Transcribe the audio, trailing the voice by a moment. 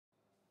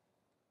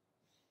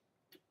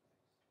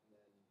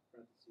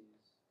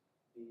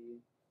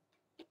B,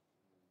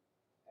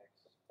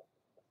 X,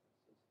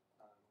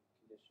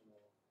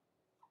 conditional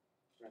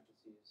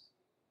parentheses,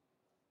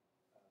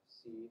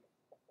 C,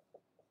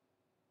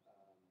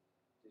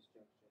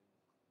 disjunction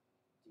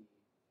D,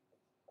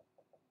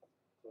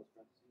 close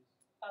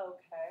parentheses.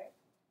 Okay.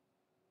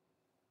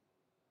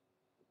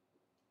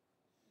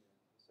 And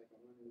the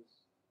second one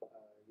is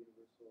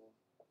universal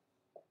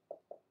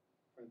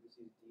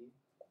parentheses D,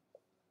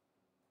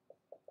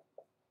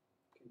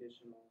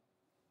 conditional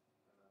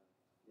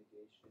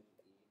negation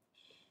E.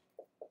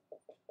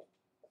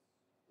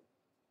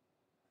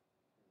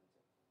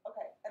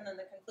 Okay, and then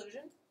the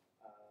conclusion?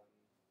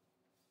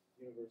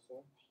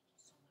 Universal.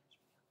 So much.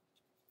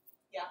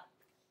 Yeah.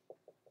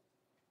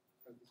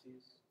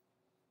 Parentheses.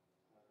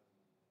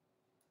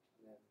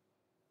 And then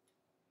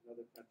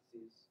another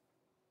parentheses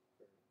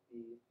for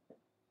B.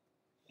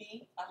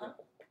 B,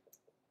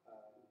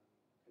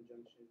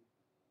 Conjunction E.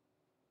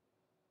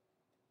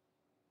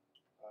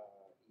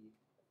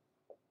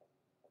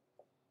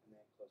 And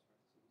then close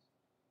parentheses.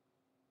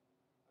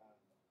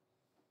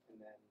 And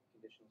then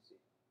conditional C.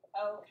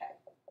 Okay,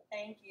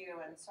 thank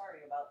you, and sorry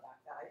about that,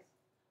 guys.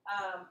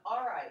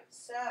 All right,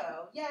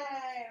 so,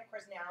 yay, of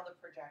course now the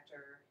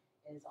projector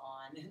is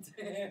on.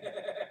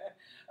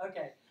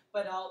 Okay,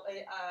 but I'll,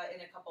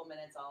 in a couple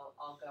minutes,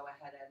 I'll go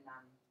ahead and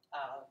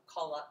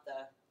call up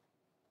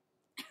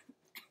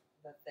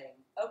the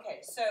thing.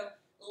 Okay, so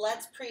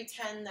let's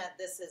pretend that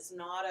this is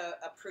not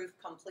a proof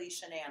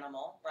completion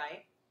animal,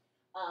 right?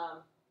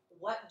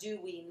 What do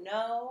we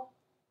know?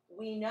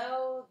 We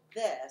know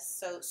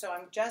this, so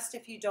I'm just,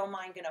 if you don't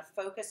mind, going to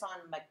focus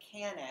on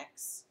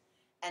mechanics,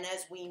 and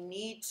as we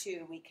need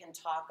to, we can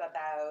talk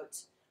about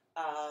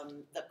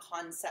the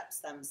concepts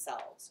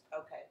themselves.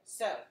 Okay,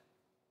 so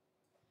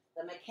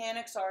the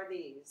mechanics are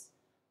these.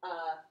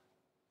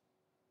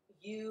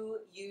 You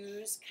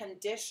use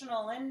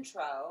conditional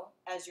intro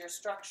as your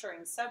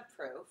structuring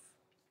subproof,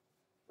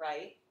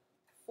 right,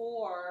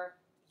 for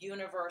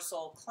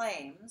universal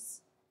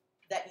claims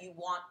that you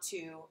want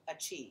to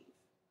achieve,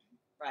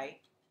 right?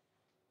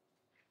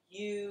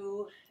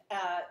 You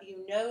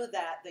know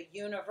that the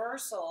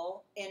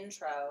universal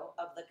intro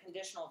of the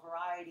conditional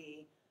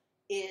variety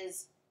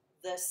is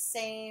the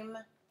same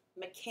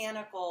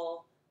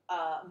mechanical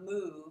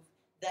move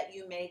that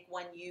you make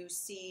when you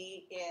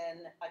see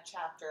in a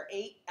chapter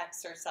 8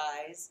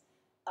 exercise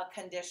a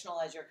conditional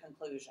as your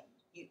conclusion.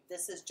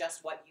 This is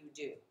just what you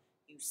do.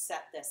 You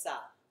set this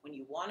up. When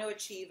you want to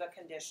achieve a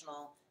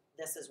conditional,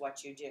 this is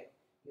what you do.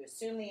 You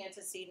assume the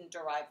antecedent,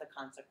 derive the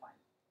consequent.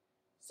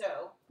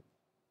 So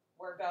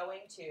we're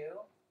going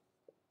to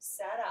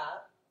set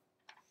up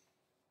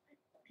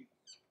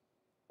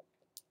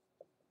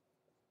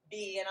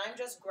B, and I'm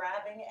just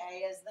grabbing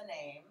A as the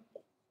name.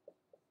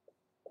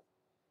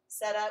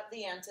 Set up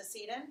the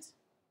antecedent,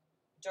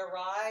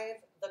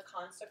 derive the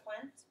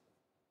consequent,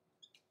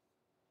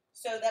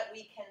 so that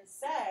we can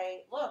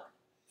say, look,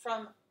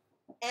 from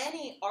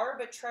any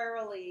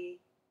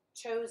arbitrarily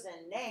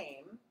chosen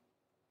name,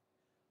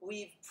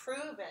 we've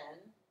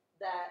proven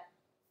that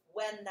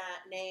when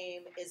that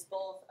name is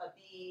both a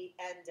B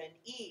and an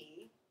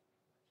E,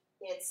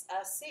 it's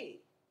a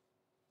C.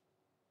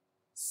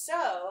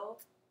 So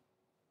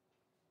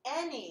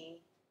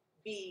any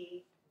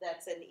B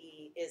that's an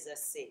E is a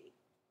C,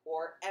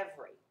 or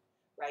every,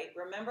 right?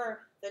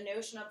 Remember, the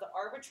notion of the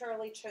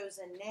arbitrarily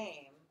chosen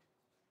name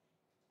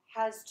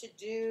has to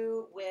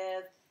do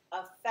with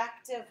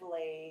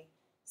effectively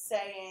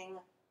saying,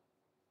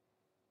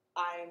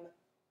 I'm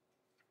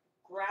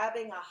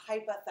grabbing a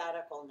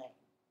hypothetical name,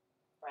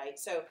 right?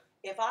 So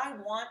if I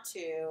want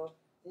to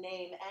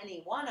name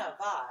any one of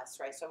us,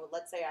 right? So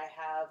let's say I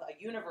have a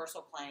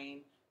universal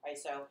claim, right?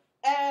 So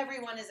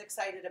everyone is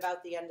excited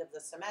about the end of the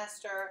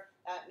semester.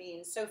 That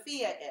means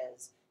Sophia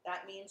is.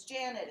 That means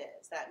Janet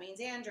is. That means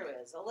Andrew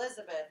is.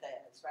 Elizabeth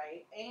is,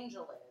 right?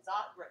 Angel is.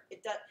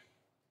 It does.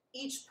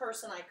 Each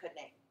person I could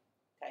name,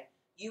 okay?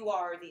 You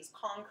are these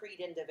concrete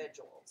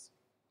individuals.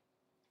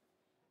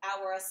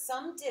 Our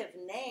assumptive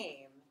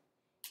name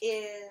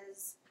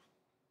is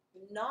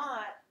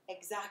not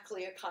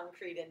exactly a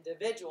concrete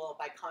individual.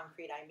 By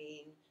concrete, I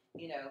mean,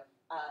 you know,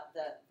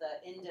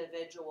 the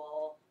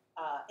individual,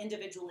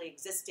 individually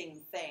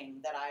existing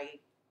thing that I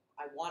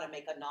want to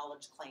make a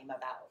knowledge claim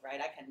about,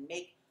 right?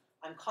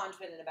 I'm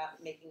confident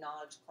about making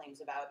knowledge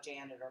claims about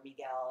Janet or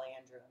Miguel,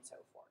 Andrew, and so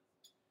forth.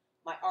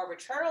 My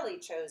arbitrarily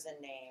chosen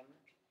name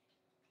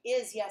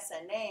is, yes,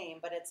 a name,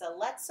 but it's a,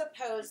 let's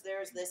suppose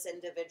there's this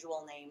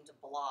individual named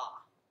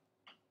blah.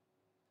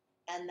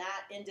 And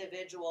that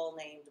individual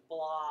named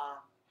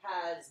blah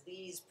has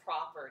these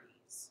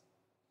properties.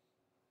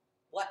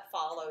 What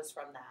follows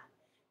from that?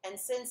 And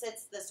since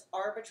it's this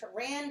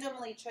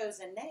randomly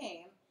chosen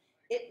name,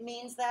 it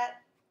means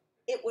that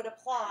it would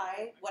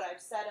apply, what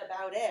I've said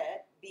about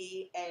it,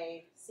 B,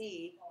 A,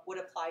 C, would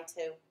apply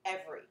to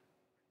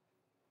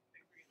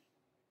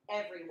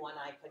everyone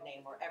I could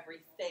name, or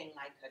everything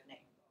I could name.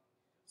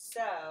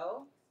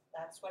 So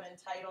that's what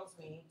entitles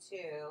me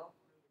to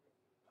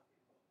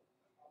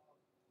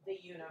the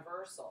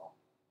universal.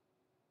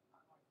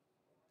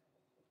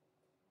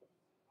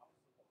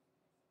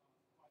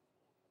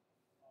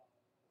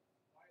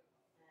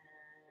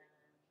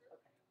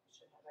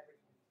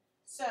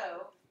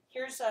 So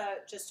here's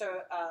an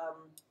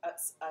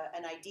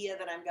idea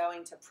that I'm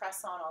going to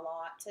press on a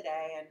lot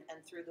today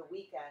and through the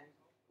weekend.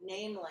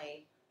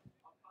 Namely,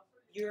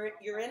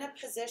 you're in a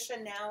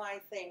position now, I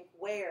think,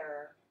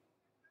 where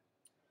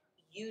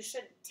you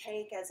should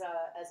take as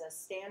a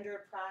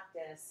standard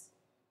practice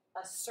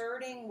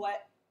asserting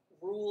what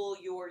rule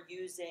you're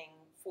using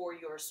for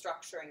your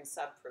structuring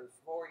subproof,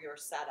 for your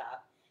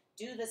setup.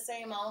 Do the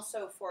same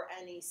also for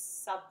any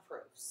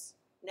subproofs,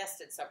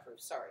 nested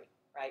subproofs, sorry,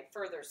 right?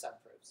 Further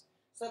subproofs.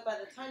 So that by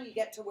the time you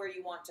get to where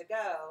you want to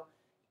go,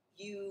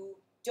 you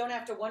don't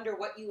have to wonder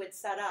what you would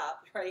set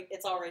up, right?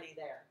 It's already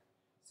there.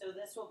 So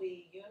this will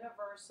be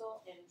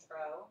universal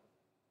intro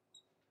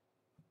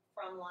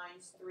from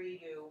lines 3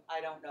 to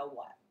I don't know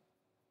what.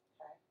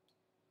 Okay.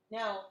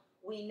 Now,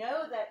 we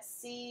know that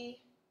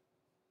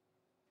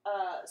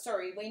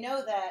we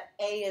know that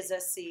A is a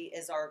C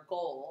is our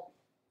goal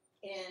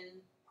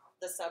in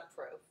the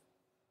subproof.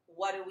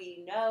 What do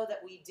we know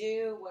that we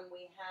do when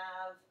we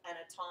have an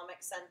atomic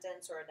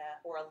sentence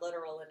or a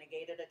literal and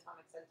negated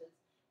atomic sentence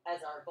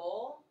as our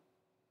goal?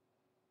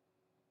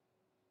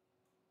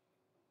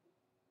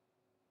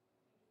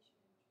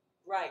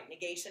 Right,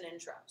 negation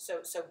intro.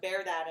 So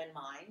bear that in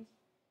mind.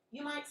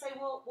 You might say,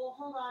 well,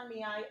 hold on,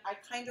 me. I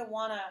kind of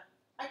wanna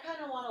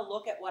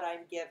look at what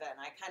I'm given.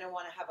 I kind of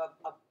want to have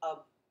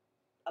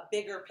a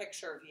bigger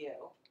picture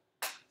view.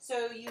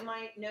 So you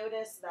might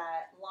notice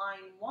that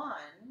line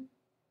 1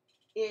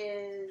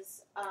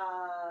 is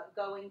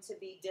going to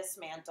be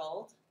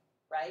dismantled,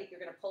 right? You're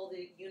going to pull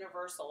the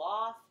universal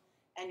off,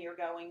 and you're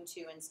going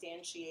to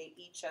instantiate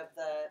each of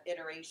the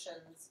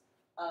iterations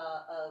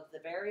of the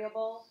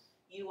variable.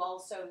 You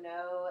also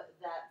know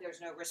that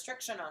there's no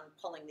restriction on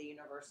pulling the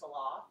universal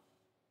off.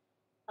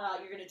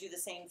 You're going to do the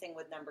same thing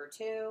with number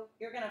 2.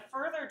 You're going to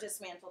further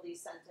dismantle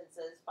these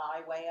sentences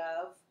by way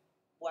of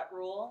what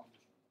rule?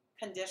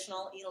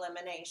 Conditional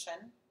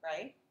elimination,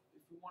 right?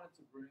 If we wanted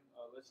to bring,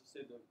 let's just say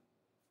the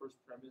first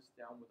premise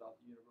down without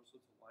the universal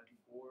to line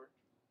 4,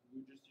 we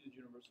would just use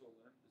universal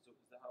elim.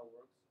 Is that how it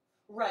works?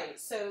 Right.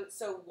 So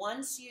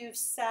once you've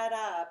set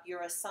up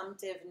your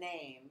assumptive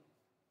name,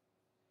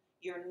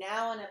 you're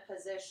now in a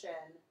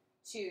position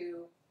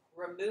to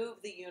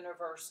remove the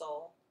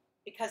universal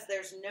because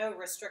there's no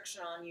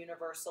restriction on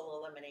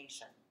universal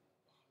elimination.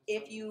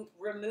 If you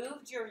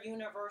removed your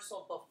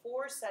universal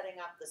before setting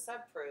up the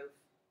subproof,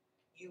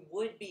 you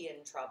would be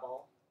in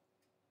trouble.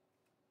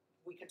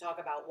 We could talk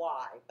about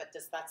why, but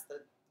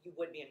you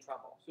would be in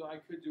trouble. So I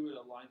could do it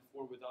at line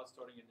 4 without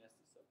starting a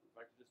nested subgroup.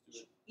 I could just do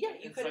it. Yeah,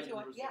 you could if you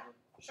want. Yeah,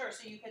 sure.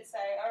 So you could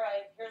say, all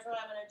right, here's what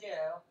I'm going to do.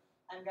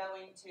 I'm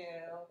going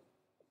to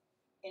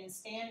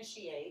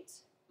instantiate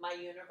my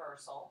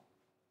universal.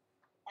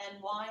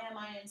 And why am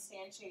I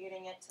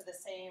instantiating it to the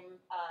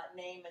same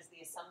name as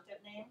the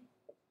assumptive name?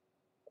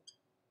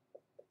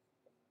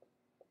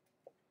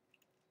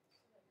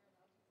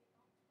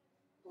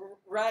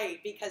 Right,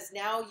 because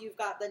now you've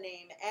got the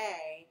name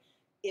A.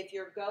 If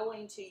you're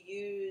going to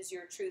use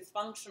your truth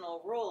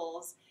functional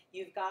rules,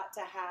 you've got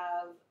to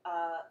have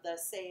the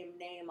same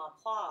name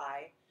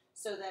apply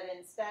so that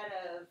instead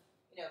of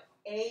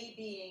A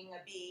being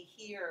a B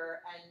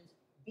here and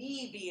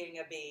B being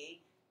a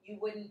B, you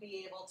wouldn't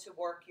be able to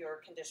work your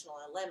conditional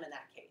elim in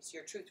that case.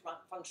 Your truth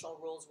functional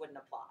rules wouldn't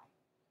apply,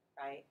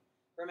 right?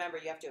 Remember,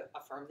 you have to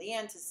affirm the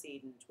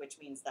antecedent, which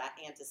means that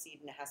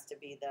antecedent has to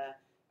be the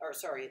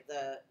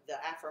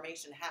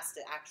affirmation has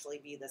to actually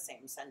be the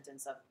same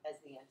sentence as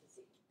the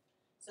antecedent.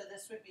 So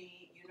this would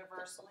be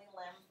universally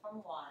lim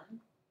from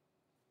 1.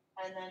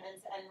 And then,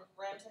 and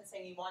Ramton's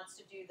saying he wants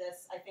to do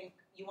this. I think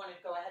you want to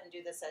go ahead and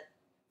do this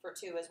for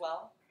 2 as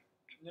well?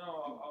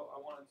 No, I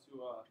wanted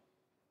to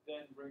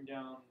then bring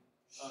down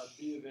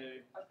B of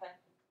A. Okay.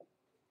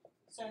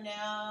 So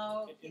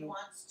now he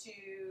wants to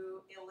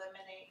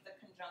eliminate the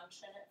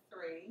conjunction at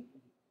 3.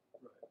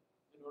 Right.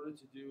 In order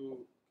to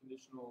do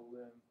conditional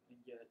elim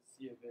and get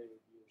C of A or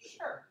B of A.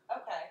 Sure.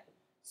 Okay.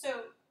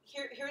 So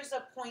here's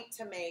a point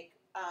to make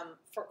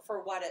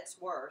for what it's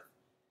worth.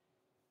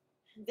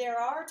 There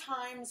are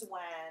times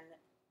when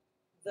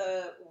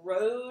the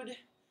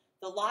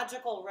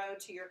logical road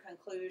to your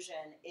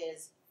conclusion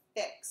is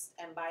fixed,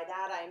 and by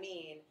that I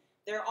mean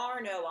there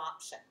are no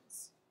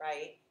options,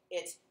 right?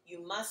 It's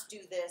you must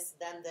do this,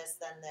 then this,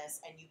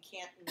 and you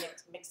can't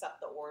mix up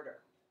the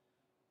order.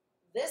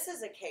 This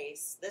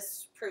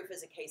proof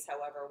is a case,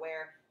 however,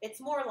 where it's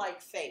more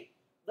like fate.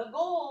 The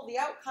goal, the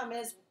outcome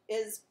is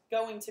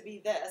going to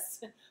be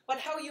this, but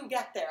how you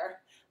get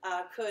there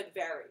could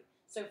vary.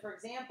 So, for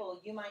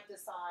example, you might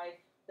decide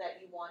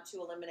that you want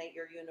to eliminate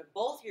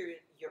both your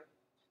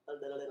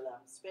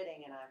I'm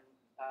spitting and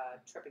I'm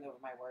tripping over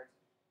my words.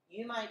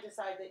 You might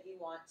decide that you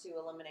want to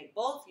eliminate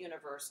both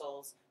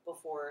universals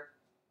before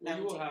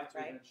mounting you will have it, to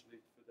right?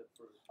 eventually for the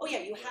first. Oh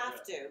yeah, you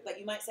have to, but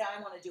you might say, I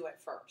want to do it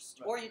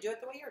first. Right. Or you do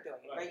it the way you're doing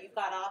it, right? You've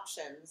got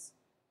options,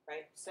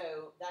 right?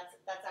 So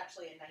that's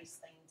actually a nice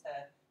thing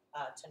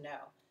to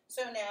know.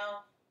 So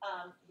now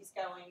he's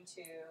going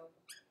to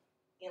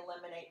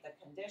eliminate the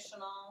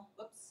conditional,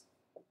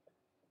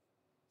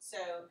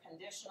 so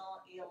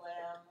conditional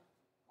elim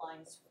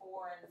lines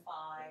 4 and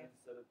 5. And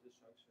set up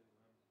disjunction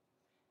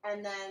elim.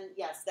 And then,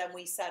 yes, then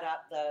we set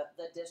up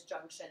the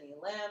disjunction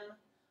elim.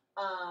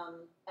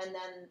 And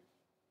then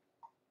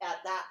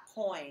at that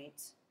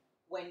point,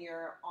 when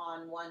you're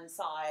on one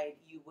side,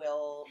 you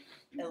will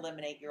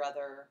eliminate your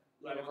other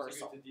Right,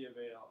 universal. once I get to D of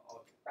A,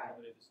 I'll Right.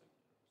 eliminate the second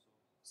universal.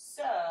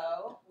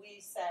 So we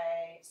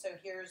say, so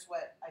here's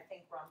what I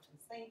think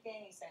Rumpton's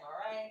thinking. He's saying, all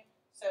right,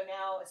 so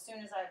now as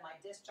soon as I have my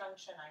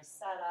disjunction, I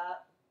set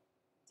up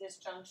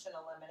disjunction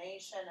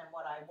elimination, and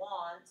what I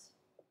want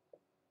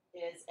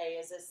is A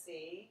is a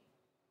C,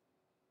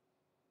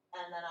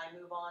 and then I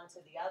move on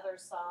to the other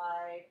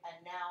side,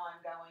 and now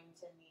I'm going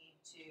to need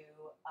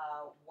to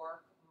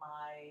work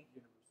my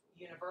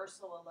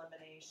universal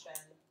elimination,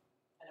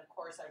 and of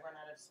course I run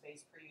out of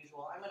space per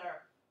usual. I'm going to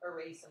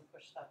erase and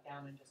push stuff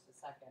down in just a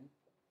second.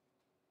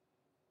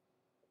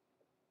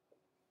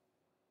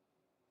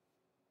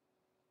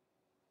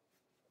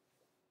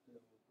 And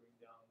then we'll bring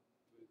down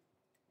with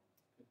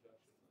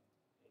conjunction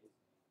A's,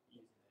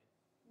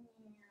 E's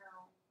and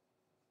A.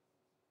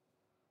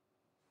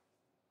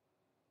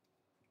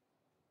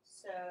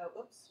 So,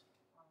 oops,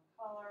 wrong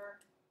color.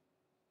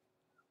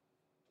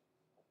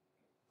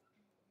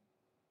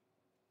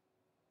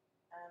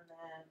 And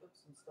then,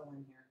 oops, I'm still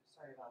in here.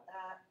 Sorry about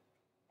that.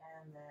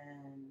 And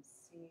then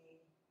C,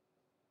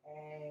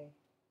 A,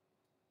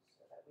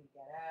 so that we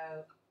get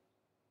out.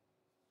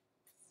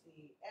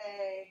 C,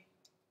 A.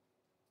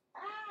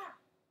 Ah!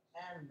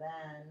 And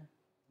then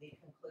the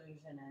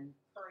conclusion, and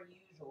per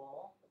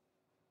usual,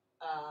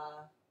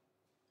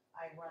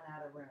 I run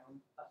out of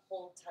room, but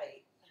hold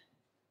tight.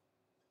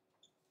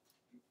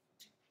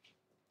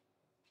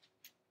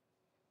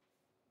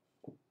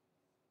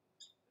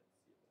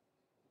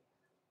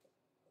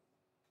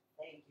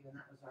 Thank you, and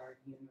that was our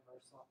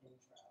universal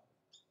intro.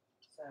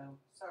 So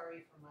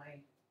sorry for my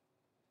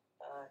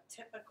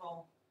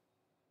typical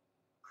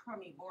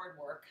crummy board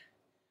work.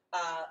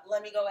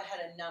 Let me go ahead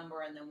and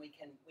number, and then we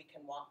can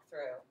walk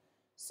through.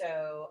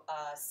 So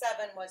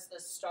 7 was the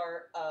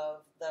start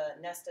of the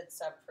nested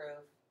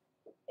subproof.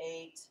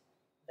 8,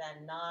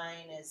 then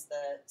 9 is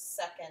the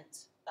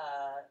second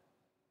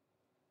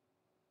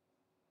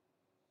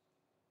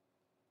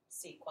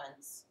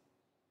sequence,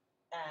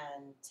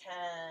 and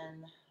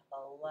 10,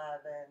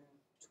 11,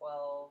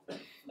 12, 13,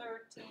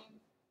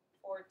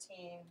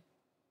 14,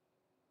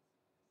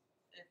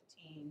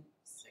 15,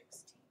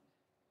 16.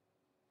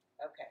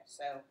 Okay,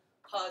 so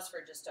pause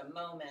for just a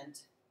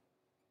moment.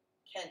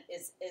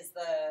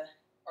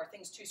 Are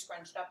things too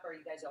scrunched up, or are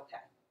you guys okay?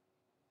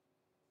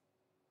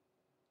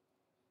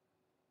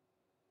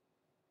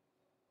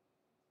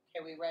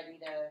 Okay, we ready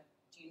to,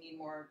 do you need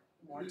more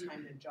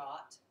time to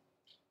jot?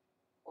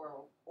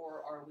 Or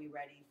are we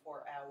ready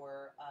for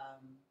our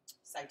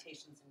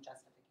citations and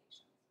justifications?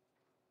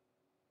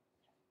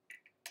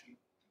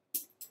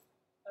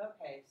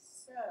 Okay,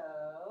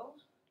 so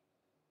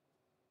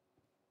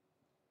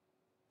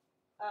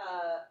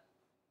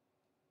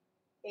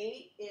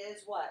 8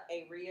 is what?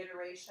 A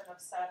reiteration of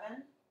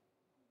 7?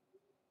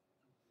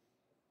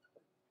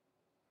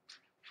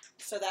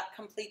 So that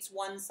completes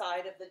one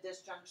side of the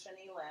disjunction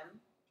elim.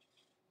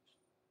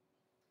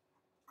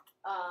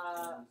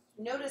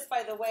 Notice,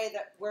 by the way,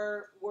 that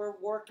we're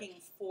working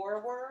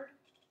forward,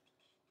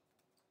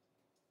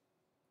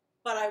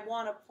 but I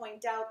want to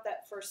point out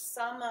that for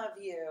some of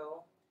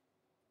you,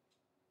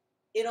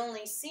 it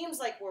only seems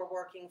like we're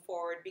working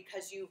forward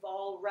because you've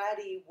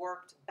already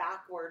worked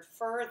backward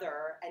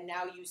further, and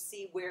now you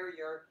see where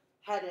you're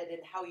headed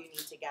and how you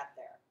need to get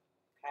there,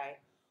 okay?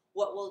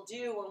 What we'll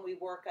do when we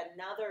work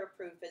another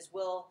proof is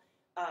we'll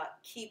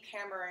keep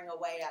hammering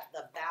away at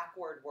the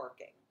backward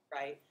working,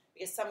 right?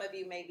 Because some of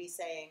you may be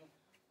saying,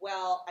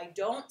 well, I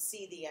don't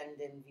see the end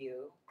in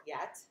view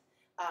yet,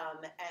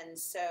 and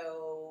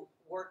so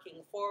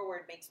working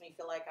forward makes me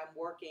feel like I'm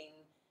working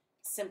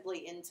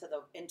simply into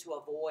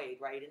a void,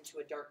 right? Into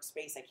a dark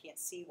space. I can't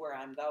see where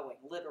I'm going.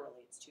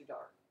 Literally, it's too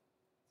dark.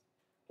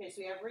 Okay, so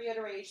we have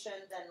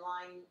reiteration,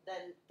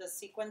 then the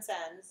sequence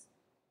ends.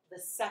 The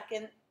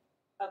second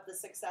of the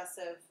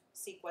successive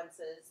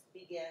sequences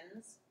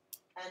begins,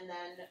 and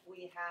then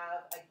we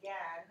have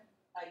again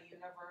a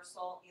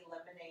universal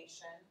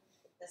elimination,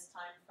 this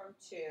time from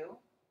 2.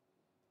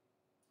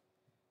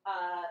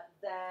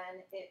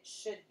 Then it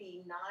should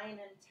be 9 and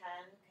 10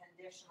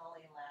 conditional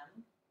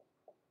elim.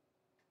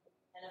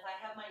 And if I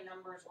have my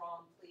numbers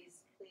wrong,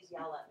 please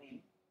yell at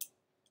me.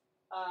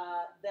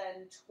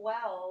 Then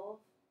 12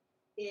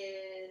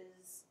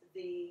 is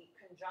the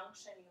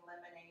conjunction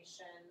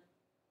elimination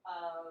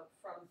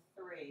from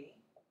 3.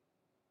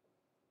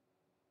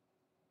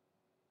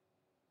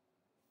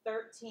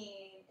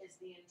 13 is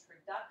the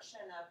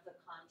introduction of the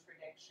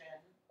contradiction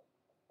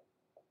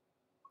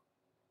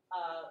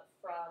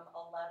from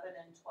 11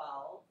 and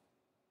 12.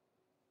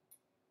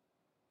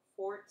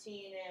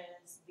 14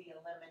 is the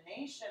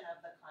elimination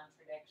of the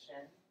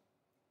contradiction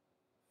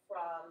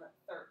from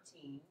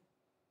 13.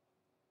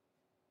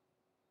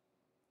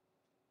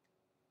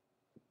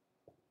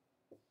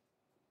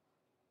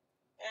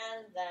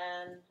 And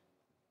then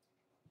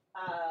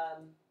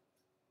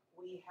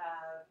we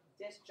have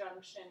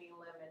disjunction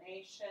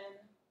elimination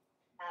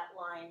at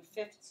line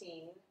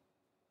 15.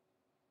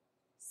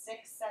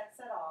 6 sets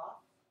it off,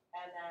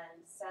 and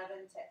then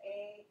 7 to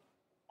 8,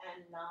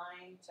 and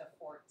 9 to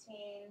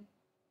 14.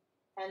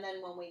 And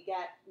then when we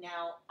get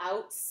now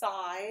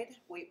outside,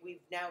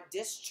 we've now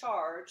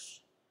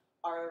discharged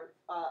our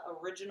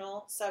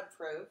original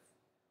subproof.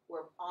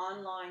 We're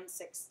on line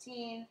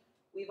 16.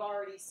 We've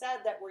already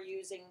said that we're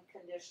using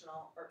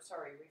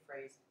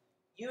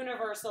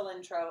universal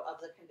intro of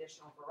the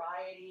conditional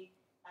variety,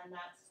 and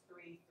that's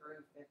 3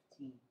 through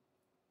 15.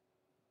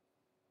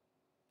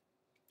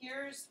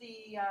 Here's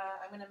the,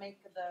 I'm going to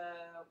make the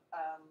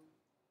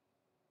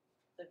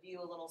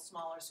view a little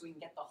smaller so we can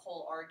get the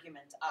whole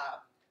argument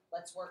up.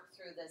 Let's work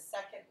through the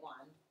second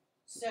one.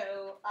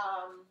 So,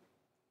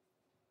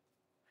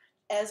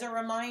 as a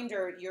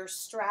reminder, your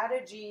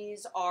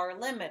strategies are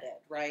limited,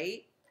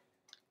 right?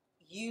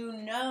 You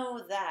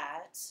know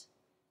that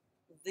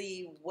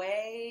the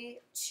way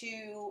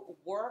to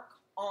work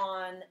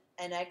on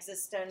an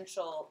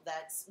existential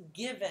that's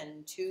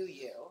given to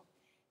you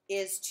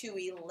is to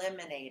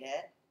eliminate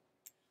it,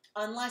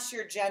 unless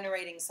you're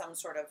generating some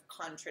sort of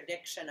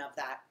contradiction of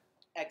that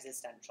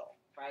existential,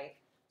 right?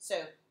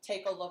 So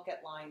take a look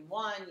at line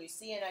 1. You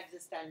see an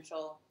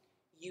existential.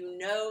 You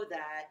know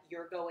that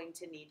you're going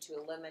to need to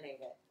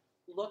eliminate it.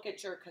 Look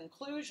at your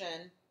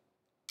conclusion,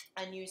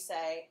 and you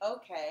say,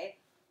 okay,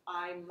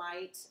 I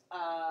might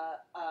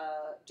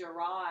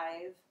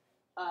derive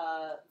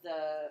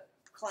the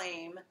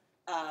claim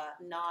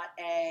not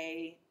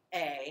A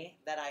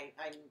that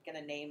I'm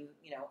going to name,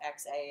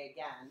 XA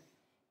again,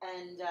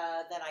 and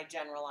then I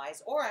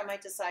generalize, or I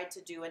might decide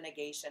to do a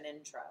negation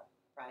intro,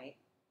 right?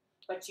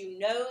 But you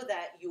know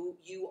that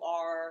you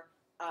are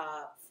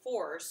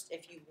forced,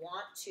 if you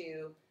want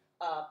to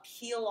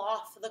peel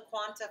off the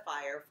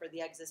quantifier for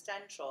the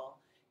existential,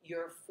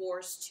 you're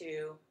forced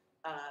to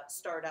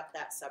start up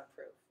that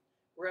subproof.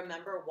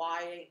 Remember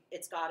why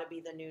it's got to be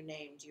the new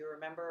name. Do you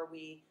remember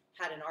we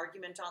had an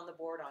argument on the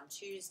board on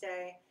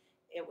Tuesday?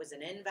 It was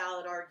an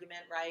invalid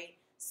argument, right?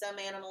 Some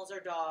animals are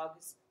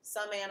dogs,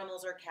 some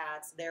animals are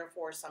cats,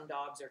 therefore some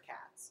dogs are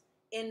cats.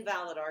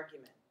 Invalid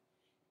argument.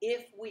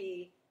 If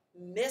we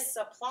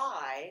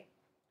misapply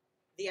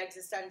the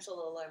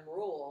existential elim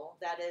rule,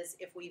 that is,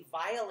 if we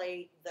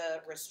violate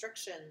the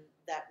restriction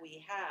that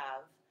we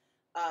have,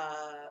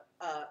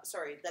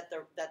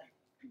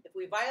 if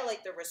we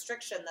violate the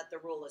restriction that the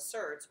rule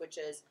asserts, which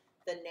is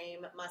the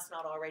name must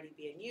not already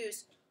be in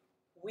use,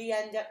 we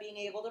end up being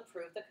able to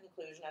prove the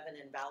conclusion of an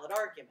invalid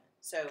argument.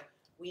 So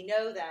we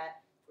know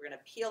that we're going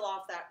to peel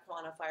off that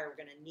quantifier, we're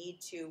going to need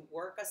to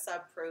work a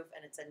subproof,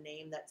 and it's a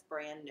name that's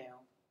brand new,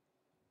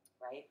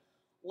 right?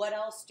 What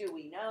else do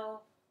we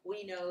know?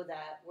 We know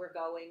that we're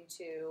going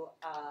to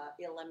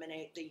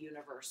eliminate the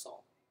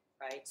universal,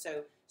 right?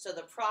 So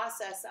the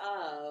process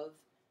of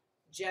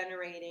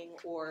generating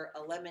or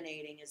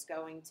eliminating is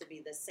going to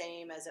be the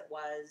same as it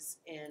was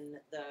in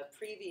the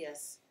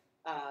previous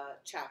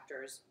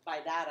chapters. By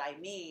that I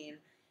mean,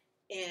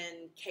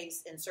 in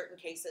certain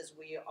cases,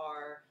 we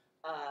are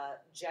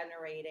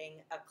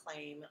generating a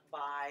claim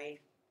by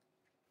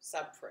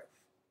subproof.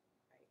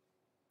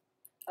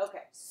 Right?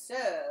 Okay,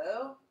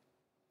 so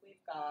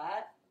we've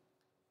got,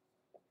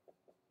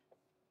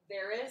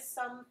 there is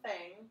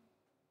something,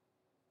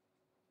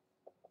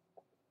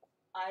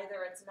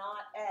 either it's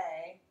not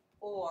A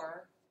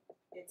or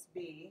it's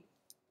B.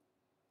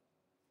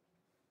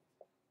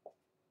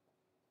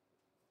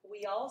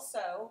 We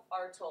also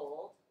are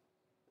told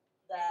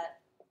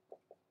that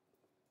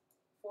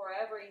for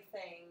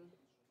everything,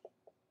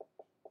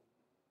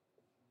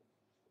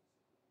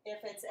 if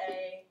it's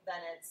A,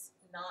 then it's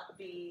not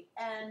B,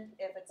 and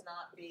if it's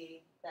not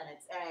B, then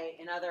it's A.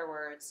 In other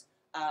words,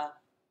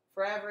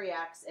 for every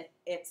X,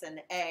 it's an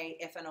A,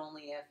 if and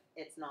only if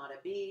it's not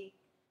a B.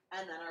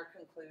 And then our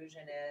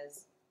conclusion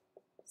is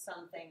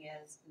something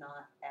is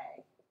not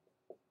A.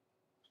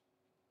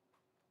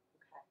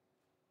 Okay.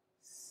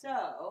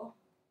 So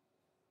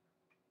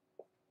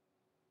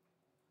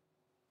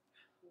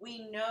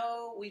we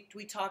know,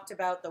 we talked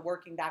about the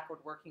working backward,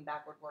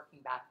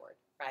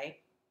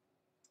 right?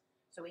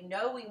 So we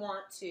know we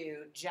want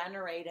to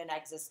generate an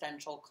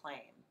existential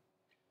claim.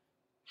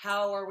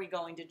 How are we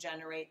going to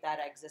generate that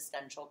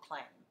existential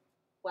claim?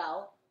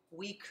 Well,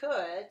 we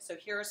could, so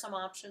here are some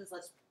options.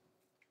 Let's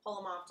pull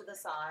them off to the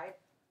side.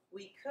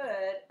 We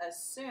could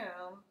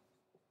assume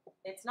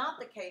it's not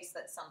the case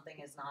that something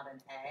is not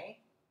an A,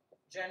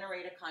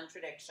 generate a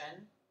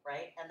contradiction,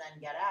 right, and then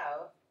get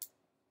out,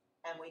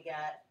 and we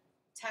get,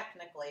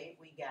 technically,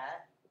 we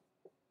get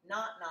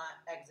not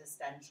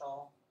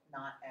existential,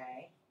 not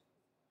A,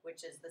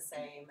 which is the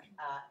same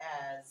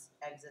as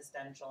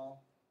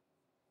existential,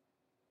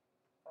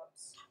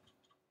 oops,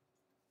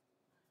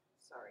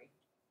 sorry.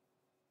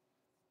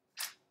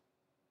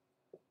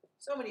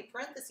 So many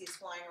parentheses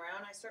flying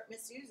around, I start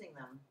misusing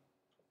them.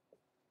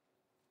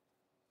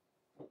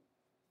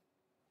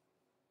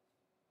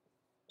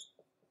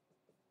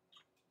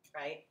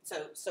 Right?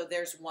 So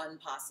there's one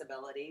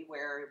possibility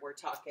where we're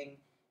talking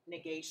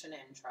negation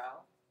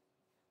intro.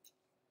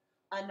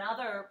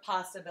 Another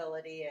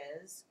possibility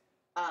is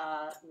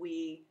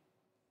we,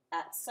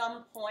 at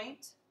some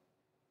point,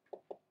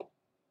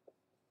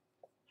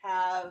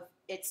 have,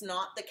 it's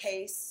not the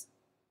case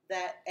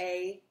that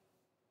A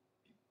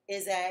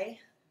is A,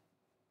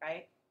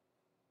 right?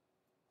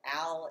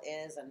 Al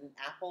is an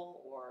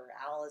apple, or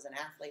Al is an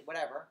athlete,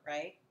 whatever,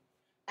 right?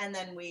 And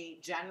then we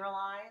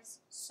generalize,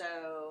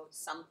 so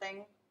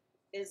something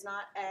is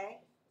not A,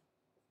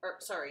 or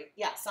sorry,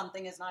 yeah,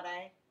 something is not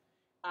A.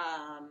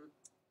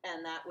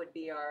 And that would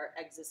be our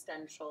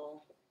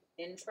existential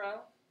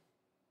intro,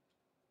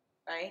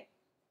 right?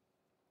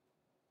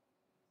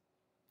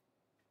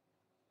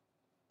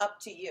 Up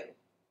to you.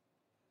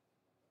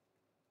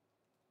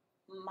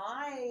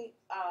 My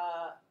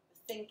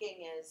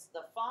thinking is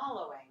the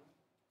following.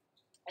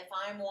 If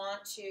I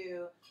want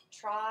to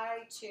try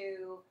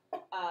to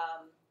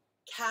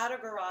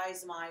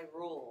categorize my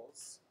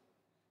rules,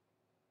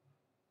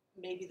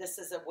 maybe this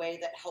is a way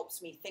that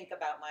helps me think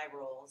about my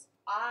rules,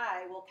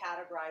 I will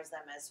categorize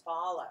them as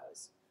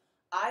follows.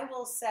 I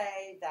will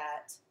say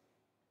that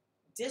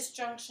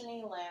disjunction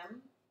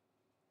elim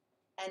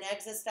and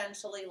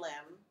existential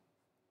elim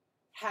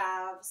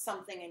have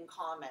something in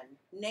common.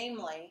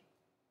 Namely,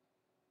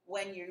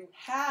 when you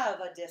have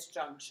a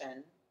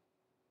disjunction,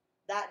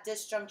 that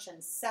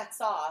disjunction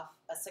sets off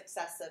a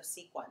successive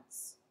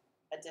sequence,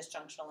 a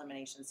disjunction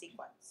elimination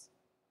sequence,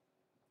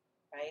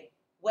 right?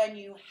 When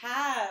you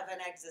have an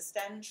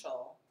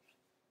existential,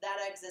 that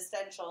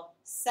existential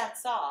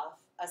sets off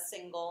a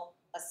single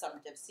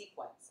assumptive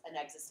sequence, an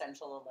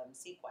existential elim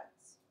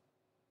sequence,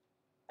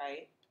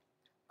 right?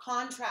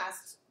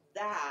 Contrast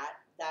that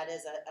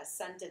is a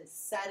sentence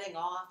setting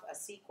off a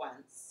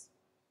sequence,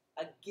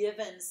 a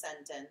given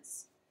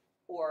sentence,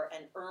 or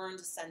an earned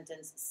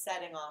sentence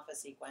setting off a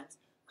sequence.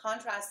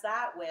 Contrast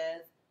that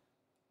with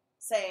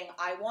saying,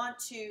 I want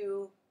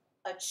to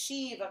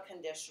achieve a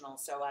conditional.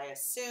 So I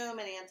assume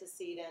an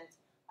antecedent,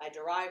 I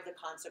derive the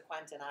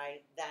consequent, and I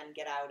then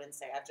get out and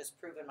say, I've just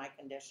proven my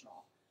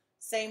conditional.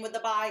 Same with the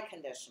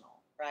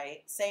biconditional,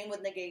 right? Same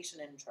with negation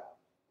intro,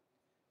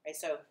 right?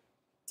 So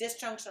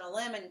disjunction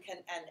elim and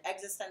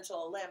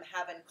existential elim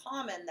have in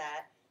common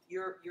that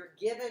you're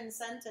given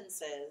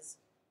sentences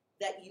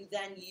that you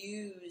then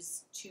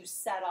use to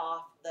set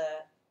off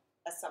the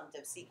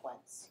assumptive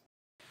sequence.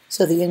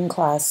 So the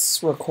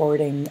in-class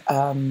recording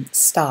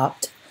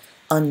stopped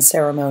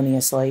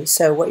unceremoniously.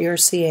 So what you're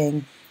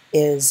seeing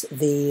is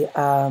the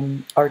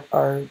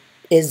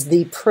is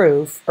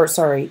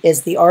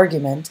the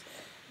argument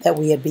that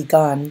we had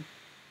begun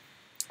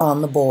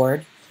on the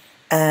board,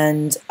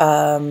 and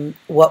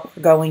what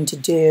we're going to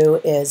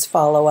do is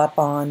follow up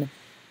on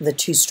the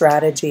two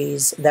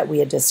strategies that we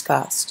had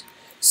discussed.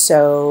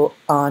 So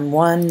on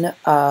one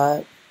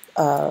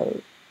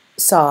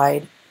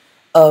side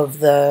of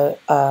the,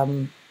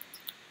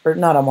 or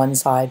not on one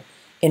side,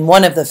 in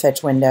one of the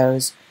Fitch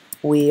windows,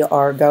 we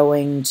are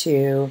going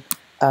to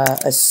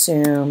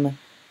assume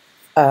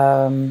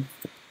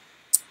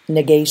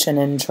negation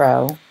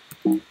intro.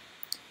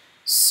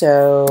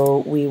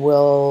 So we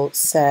will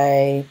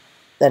say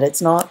that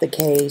it's not the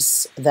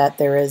case that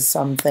there is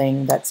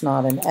something that's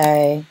not an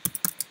A,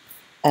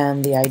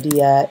 and the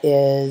idea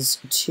is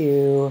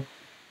to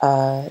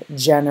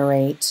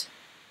generate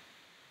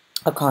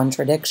a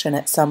contradiction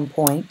at some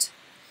point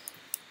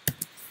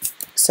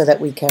so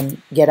that we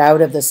can get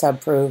out of the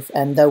subproof.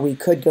 And though we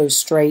could go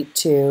straight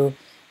to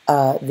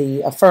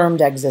the affirmed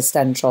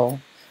existential,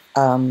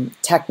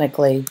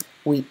 technically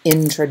we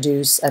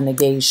introduce a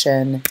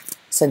negation.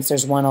 Since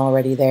there's one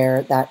already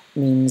there, that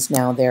means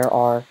now there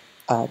are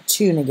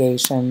two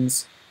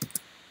negations,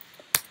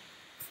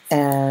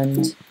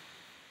 and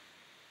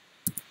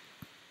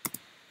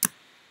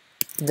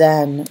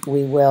then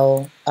we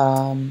will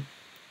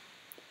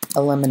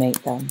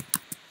eliminate them.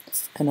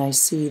 And I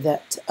see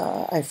that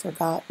I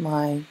forgot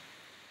my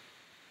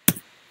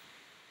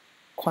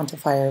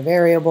quantifier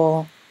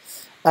variable.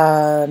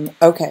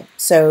 Okay,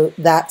 so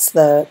that's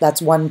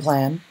one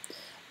plan.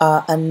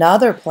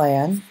 Another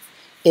plan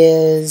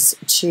is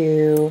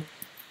to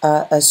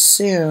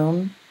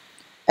assume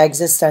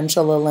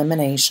existential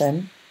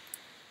elimination.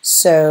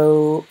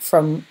 So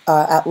from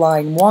at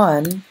line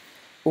 1,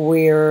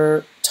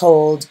 we're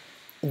told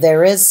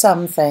there is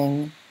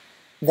something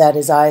that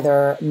is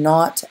either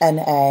not an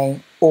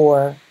A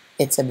or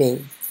it's a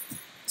B.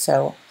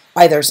 So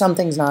either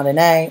something's not an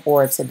A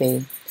or it's a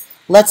B.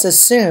 Let's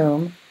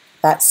assume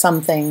that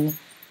something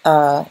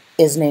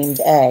is named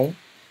A.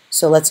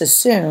 So let's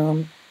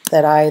assume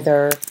that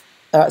either,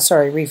 let's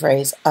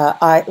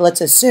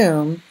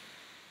assume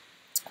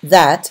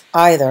that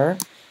either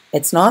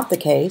it's not the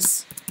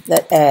case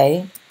that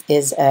A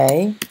is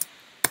A,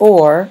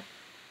 or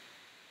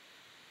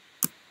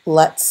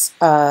let's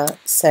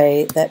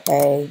say that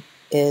A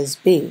is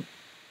B.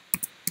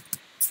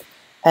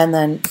 And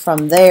then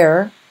from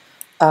there,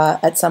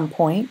 at some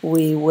point,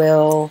 we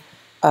will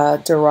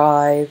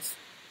derive,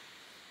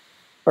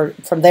 or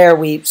from there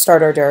we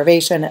start our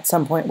derivation. At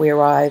some point we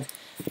arrive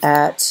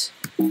at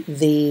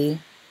the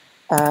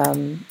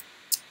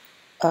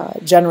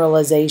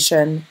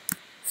generalization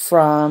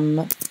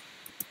from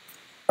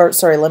or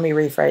sorry, let me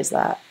rephrase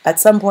that. At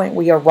some point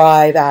we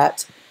arrive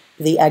at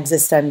the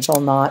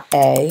existential not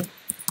A.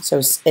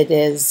 So it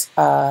is,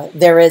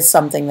 there is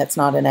something that's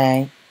not an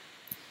A.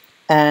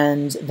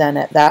 And then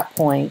at that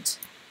point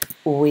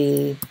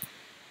we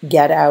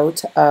get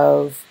out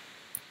of,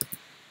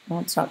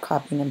 well, it's not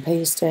copying and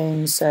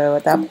pasting. So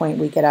at that point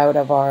we get out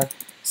of our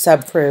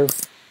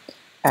subproof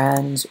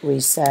and we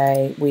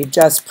say we've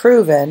just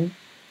proven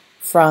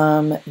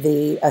from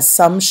the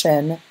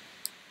assumption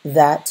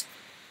that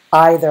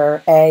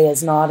either A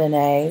is not an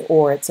A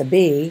or it's a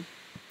B,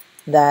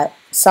 that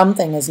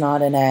something is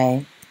not an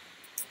A,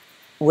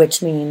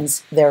 which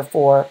means,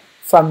 therefore,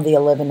 from the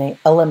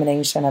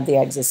elimination of the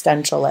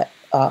existential at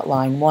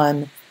line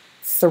 1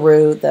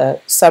 through the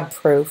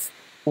subproof,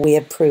 we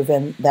have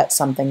proven that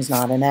something's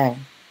not an A.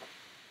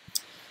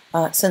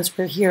 Since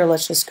we're here,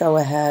 let's just go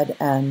ahead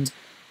and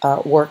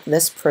work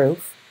this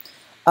proof.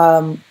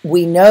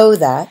 We know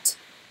that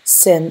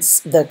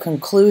since the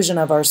conclusion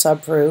of our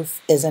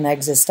subproof is an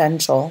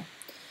existential,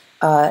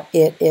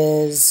 it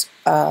is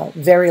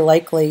very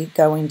likely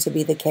going to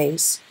be the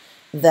case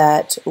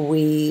that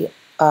we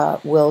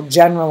will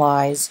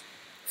generalize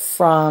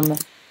from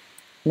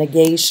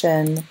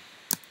negation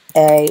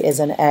A is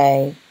an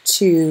A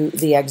to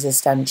the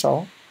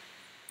existential.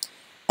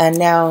 And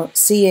now,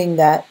 seeing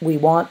that we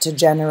want to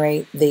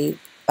generate the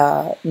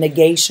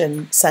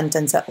negation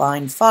sentence at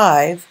line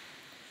 5,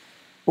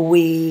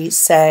 we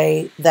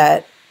say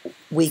that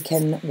we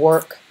can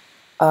work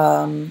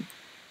a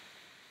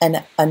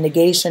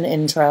negation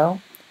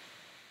intro,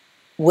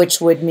 which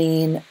would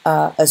mean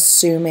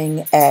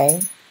assuming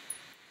A,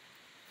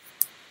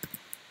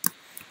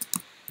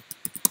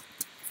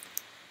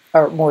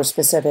 or more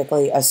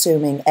specifically,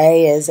 assuming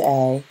A is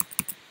A,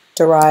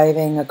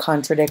 deriving a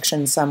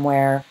contradiction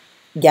somewhere,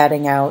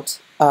 getting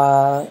out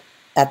at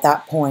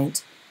that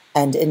point,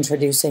 and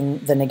introducing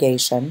the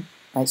negation,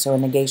 right? So a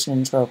negation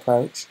intro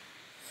approach.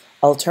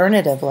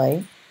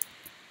 Alternatively,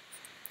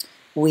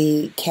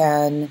 we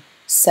can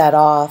set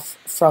off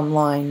from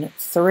line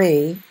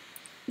 3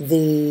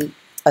 the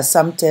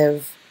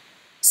assumptive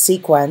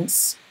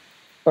sequence,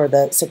 or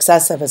the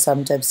successive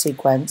assumptive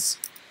sequence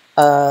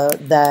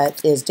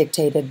that is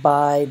dictated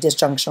by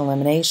disjunctional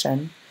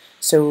elimination.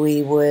 So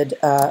we would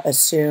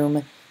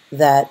assume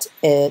that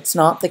it's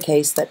not the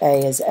case that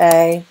A is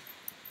A.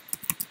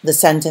 The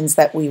sentence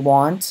that we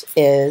want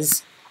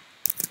is,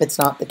 it's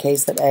not the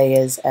case that A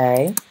is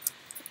A.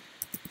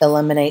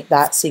 Eliminate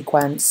that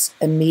sequence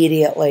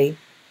immediately.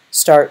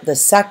 Start the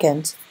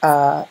second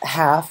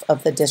half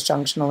of the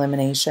disjunctional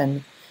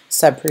elimination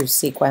subproof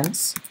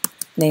sequence,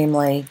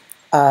 namely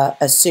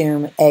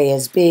assume A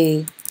is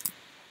B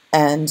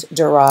and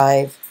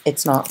derive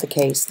it's not the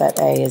case that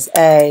A is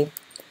A,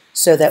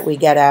 so that we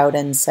get out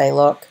and say,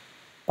 look,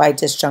 by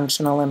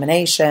disjunctional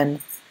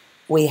elimination,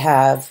 we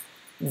have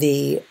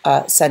the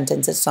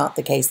sentence, it's not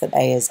the case that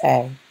A is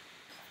A.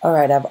 All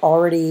right, I've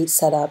already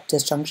set up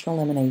disjunctional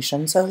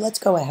elimination, so let's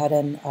go ahead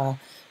and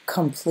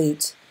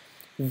complete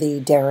the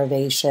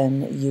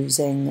derivation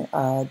using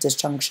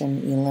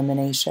disjunction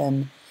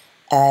elimination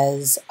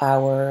as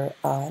our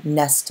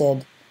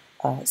nested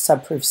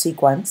subproof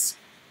sequence.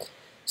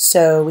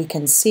 So we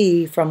can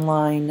see from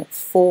line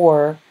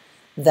 4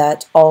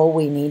 that all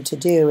we need to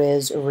do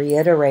is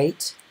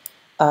reiterate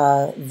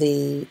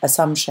the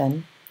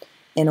assumption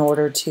in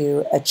order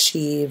to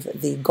achieve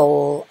the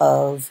goal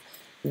of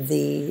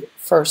the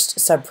first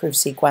subproof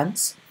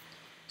sequence.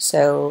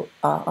 So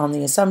on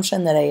the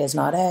assumption that A is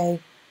not A,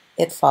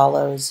 it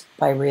follows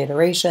by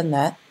reiteration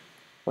that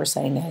we're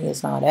saying A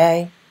is not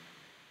A.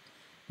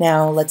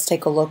 Now let's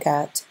take a look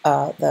at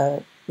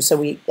so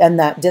we end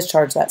that,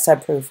 discharge that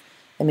subproof,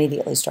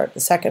 immediately start the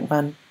second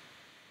one.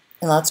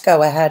 And let's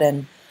go ahead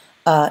and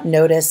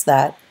notice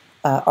that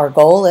our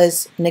goal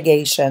is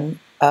negation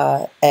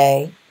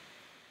A,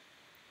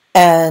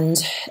 and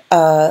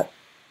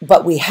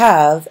but we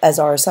have as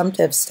our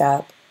assumptive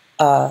step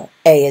A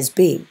is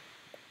B.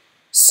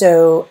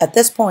 So at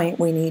this point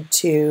we need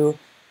to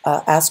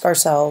ask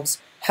ourselves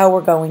how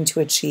we're going to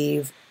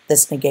achieve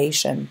this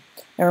negation.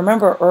 Now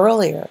remember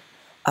earlier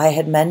I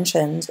had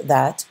mentioned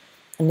that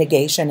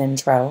negation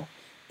intro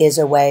is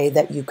a way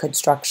that you could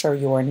structure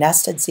your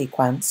nested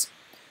sequence.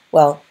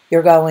 Well,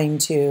 you're going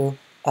to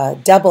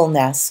double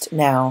nest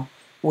now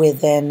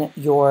within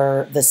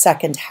the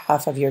second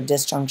half of your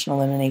disjunctional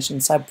elimination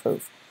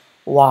subproof.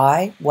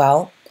 Why?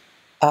 Well,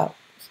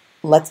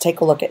 let's take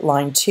a look at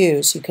line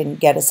 2 so you can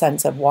get a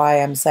sense of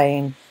why I'm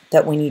saying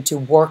that we need to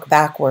work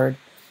backward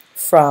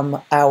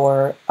from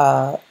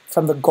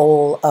the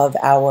goal of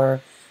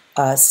our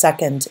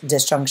second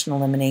disjunctional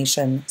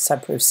elimination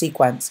subproof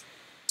sequence.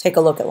 Take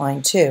a look at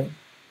line 2.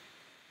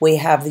 We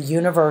have the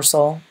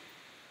universal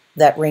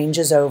that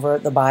ranges over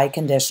the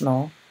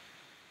biconditional.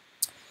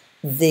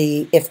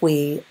 If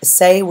we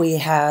say we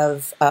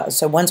have,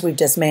 so once we've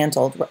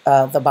dismantled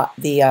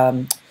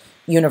the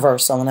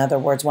universal, in other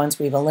words, once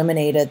we've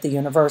eliminated the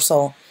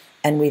universal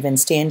and we've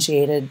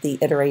instantiated the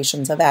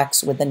iterations of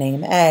X with the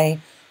name A,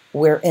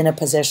 we're in a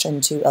position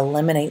to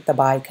eliminate the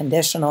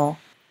biconditional,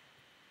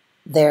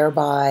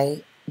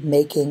 thereby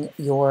making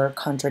your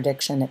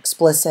contradiction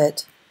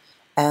explicit,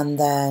 and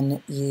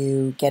then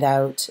you get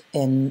out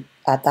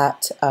at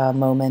that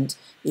moment,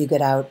 you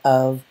get out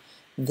of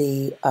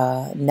the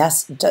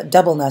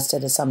double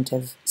nested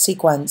assumptive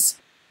sequence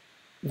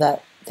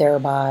that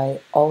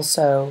thereby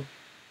also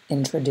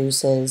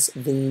introduces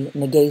the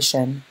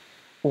negation,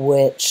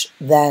 which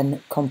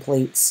then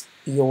completes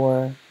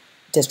your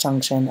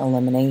disjunction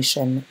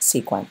elimination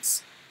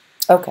sequence.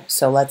 Okay,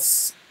 so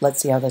let's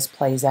see how this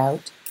plays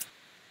out.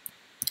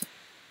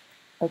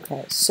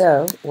 Okay,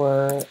 so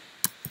we're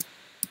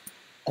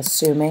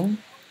assuming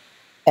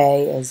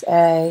A is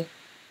A.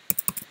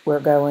 We're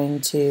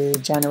going to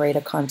generate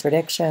a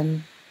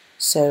contradiction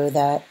so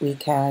that we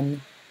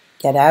can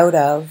get out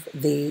of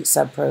the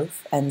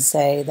subproof and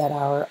say that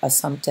our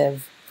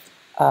assumptive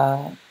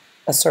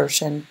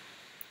assertion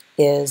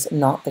is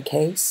not the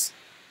case.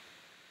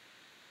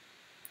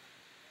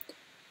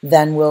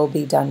 Then we'll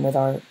be done with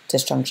our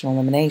disjunction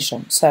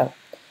elimination. So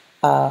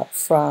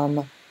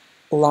from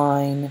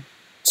line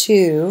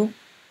 2,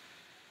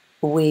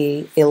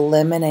 we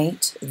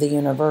eliminate the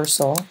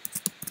universal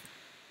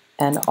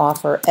and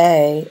offer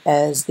A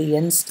as the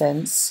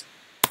instance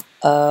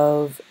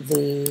of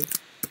the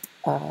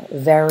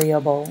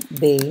variable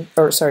B,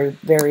 or sorry,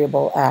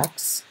 variable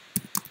X.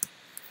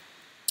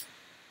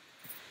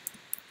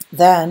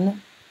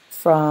 Then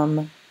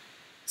from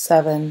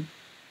 7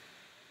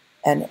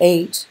 and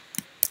 8,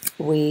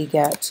 we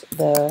get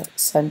the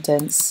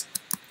sentence,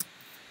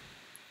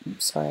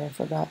 oops, sorry, I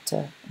forgot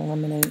to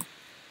eliminate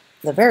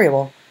the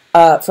variable.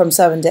 From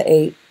 7 to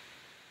 8,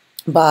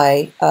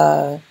 by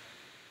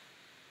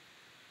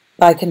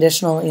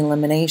conditional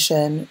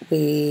elimination,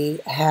 we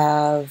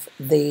have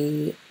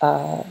the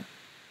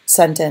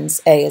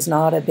sentence A is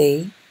not a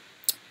B.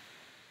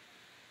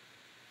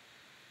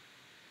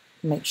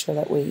 Make sure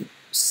that we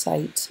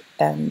cite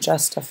and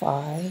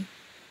justify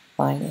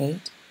line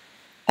 8.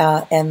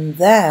 And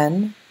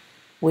then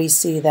we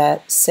see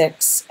that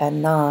 6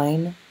 and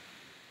 9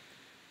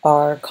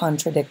 are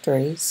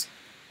contradictories.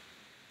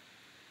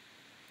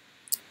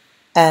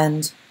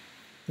 And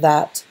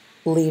that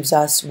leaves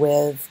us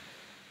with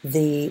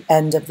the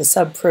end of the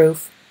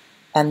subproof,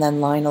 and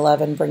then line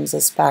 11 brings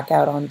us back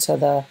out onto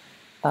the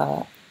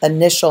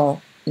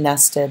initial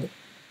nested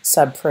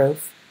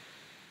subproof,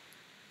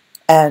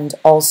 and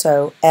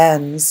also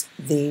ends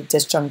the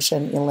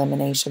disjunction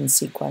elimination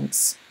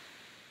sequence.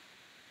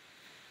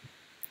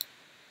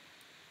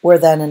 We're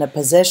then in a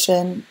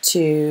position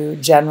to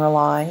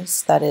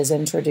generalize, that is,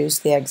 introduce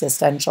the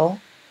existential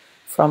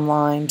from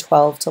line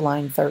 12 to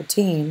line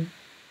 13,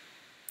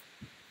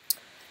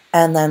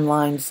 and then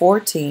line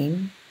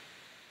 14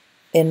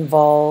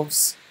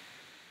 is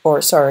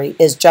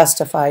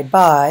justified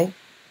by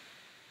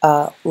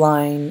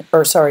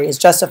is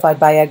justified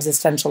by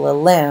existential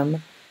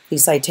elim.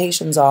 These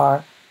citations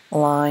are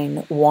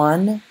line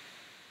 1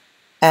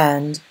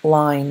 and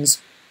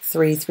lines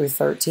 3 through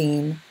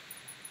 13.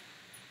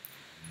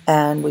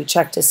 And we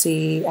check to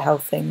see how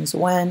things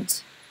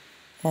went.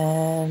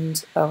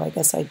 And, oh, I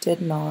guess I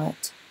did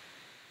not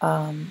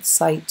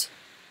cite.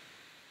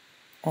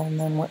 And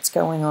then what's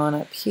going on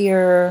up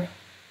here?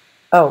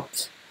 Oh,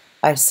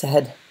 I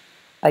said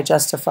I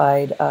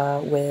justified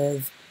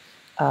with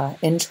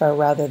intro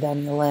rather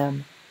than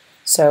elim.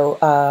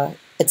 So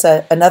it's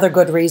another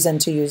good reason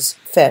to use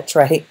Fitch,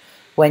 right?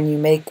 When you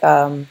make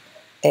a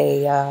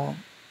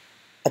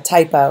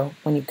typo,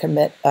 when you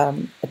commit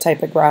a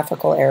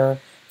typographical error,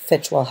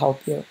 Fitch will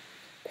help you.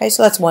 Okay,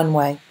 so that's one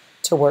way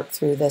to work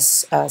through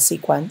this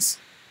sequence.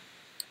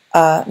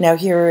 Now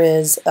here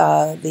is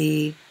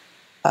the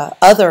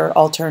other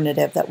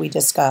alternative that we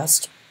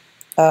discussed.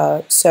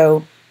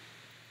 So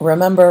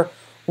remember,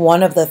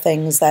 one of the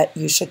things that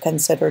you should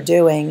consider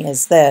doing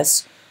is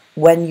this: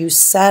 when you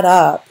set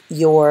up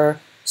your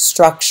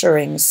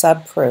structuring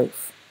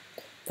subproof,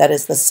 that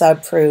is the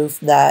subproof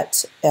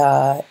that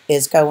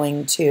is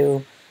going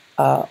to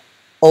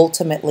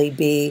ultimately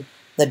be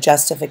the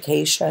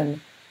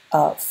justification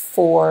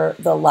for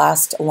the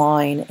last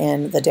line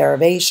in the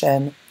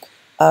derivation,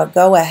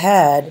 go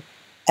ahead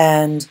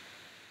and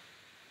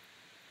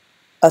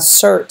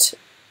assert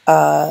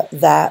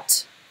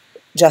that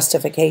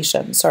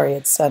justification. Sorry,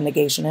 it's a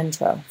negation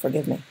intro,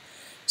 forgive me.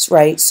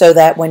 Right, so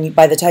that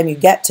by the time you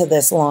get to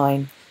this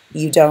line,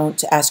 you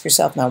don't ask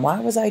yourself, now why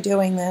was I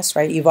doing this,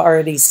 right? You've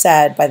already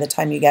said by the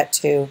time you get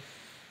to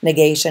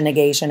negation,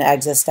 negation,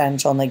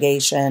 existential,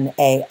 negation,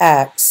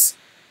 AX,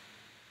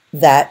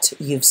 that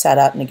you've set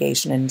up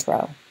negation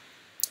intro.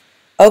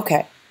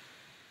 Okay.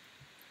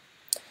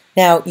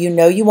 Now, you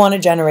know you want to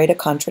generate a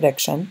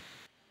contradiction.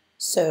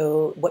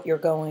 So what you're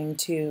going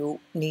to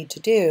need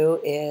to do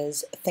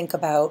is think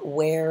about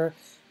where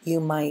you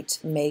might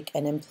make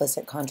an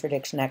implicit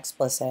contradiction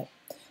explicit.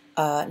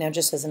 Now,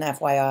 just as an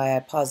FYI, I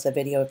paused the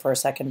video for a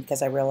second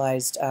because I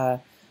realized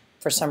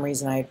for some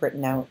reason I had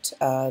written out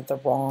the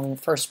wrong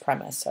first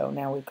premise. So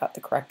now we've got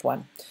the correct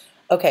one.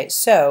 Okay,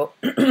 so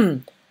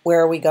where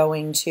are we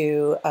going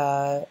to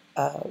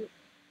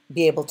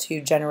be able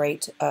to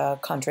generate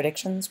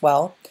contradictions?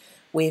 Well,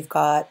 we've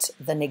got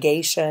the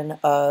negation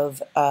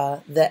of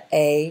the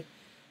A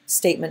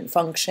statement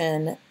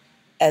function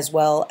as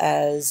well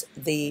as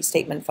the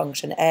statement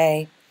function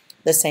A,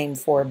 the same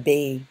for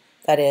B.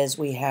 That is,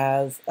 we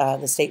have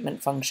the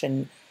statement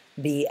function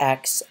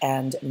bx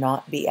and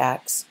not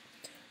bx.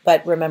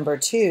 But remember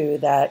too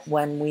that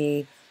when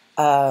we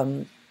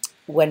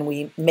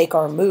make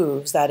our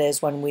moves, that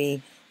is, when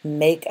we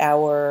make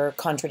our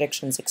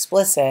contradictions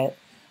explicit,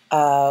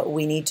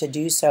 we need to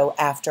do so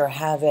after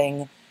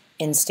having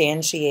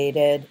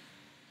instantiated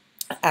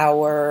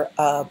our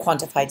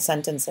quantified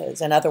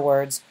sentences. In other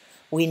words,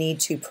 we need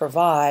to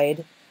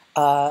provide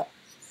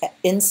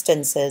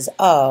instances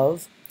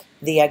of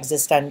the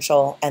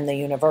existential and the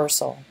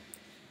universal.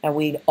 And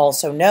we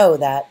also know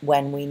that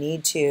when we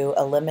need to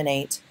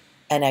eliminate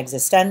an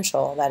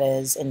existential, that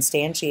is,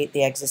 instantiate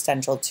the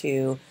existential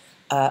to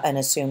an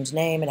assumed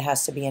name, it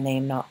has to be a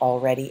name not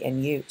already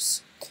in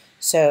use.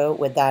 So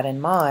with that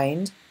in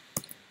mind,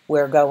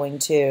 we're going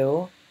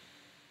to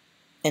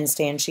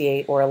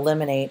instantiate or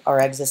eliminate our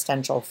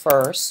existential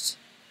first.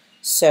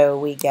 So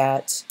we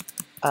get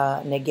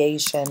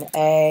negation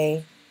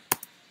A,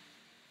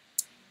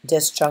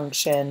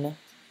 disjunction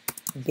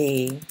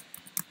B.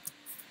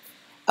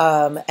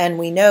 And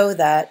we know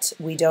that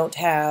we don't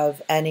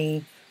have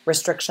any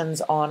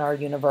restrictions on our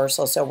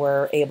universal, so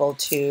we're able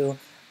to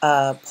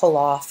pull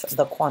off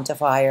the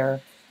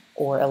quantifier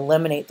or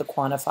eliminate the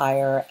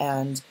quantifier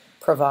and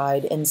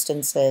provide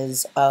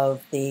instances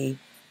of the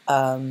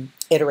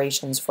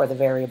iterations for the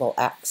variable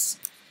x.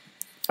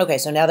 Okay,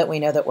 so now that we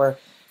know that we're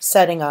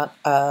setting up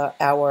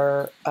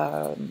our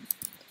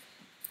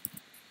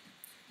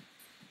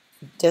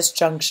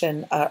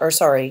disjunction,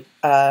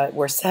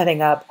 we're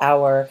setting up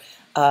our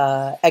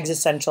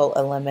existential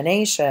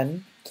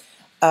elimination,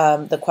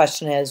 the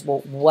question is, well,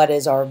 what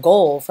is our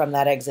goal from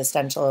that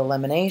existential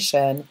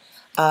elimination?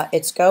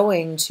 It's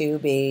going to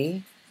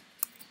be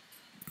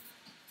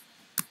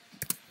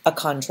a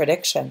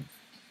contradiction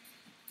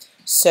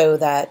so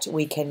that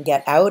we can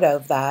get out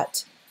of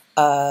that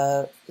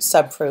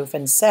subproof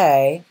and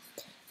say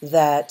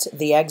that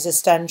the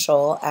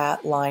existential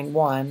at line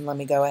 1, let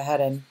me go ahead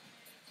and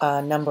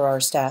number our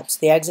steps.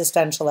 The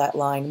existential at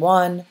line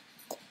 1,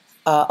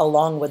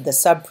 along with the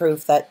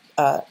subproof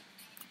that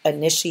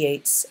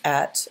initiates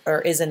at,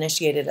 or is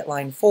initiated at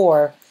line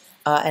 4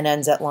 and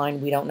ends at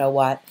line we don't know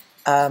what,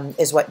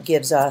 is what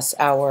gives us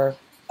our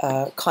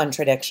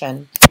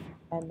contradiction.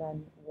 And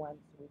then once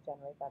we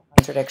generate that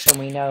contradiction,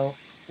 we know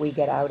we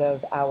get out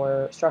of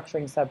our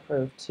structuring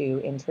subproof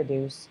to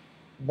introduce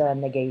the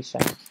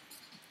negation.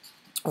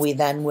 We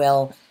then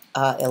will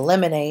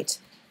eliminate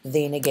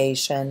the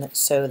negation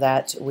so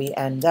that we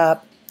end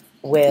up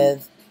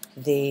with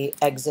the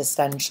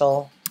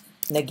existential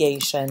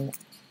negation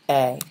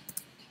A.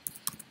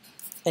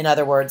 In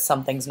other words,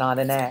 something's not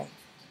an A.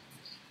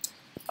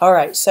 All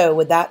right, so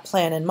with that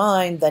plan in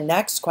mind, the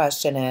next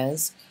question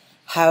is,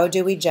 how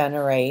do we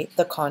generate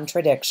the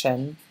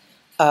contradiction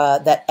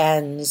that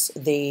ends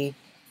the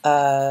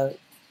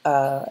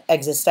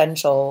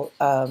existential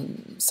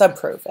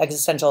subproof,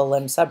 existential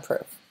elim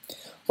subproof?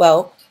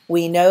 Well,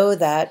 we know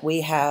that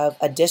we have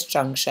a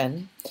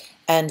disjunction,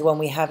 and when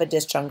we have a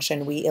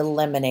disjunction, we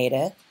eliminate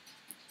it.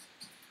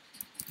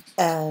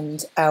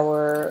 And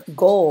our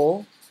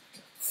goal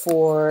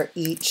for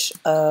each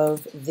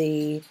of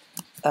the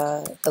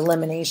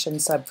elimination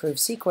subproof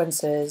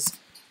sequences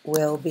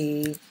will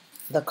be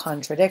the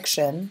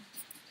contradiction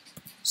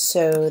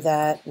so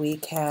that we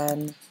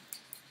can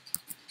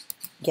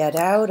get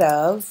out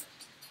of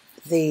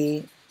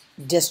the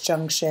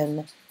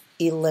disjunction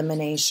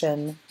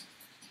elimination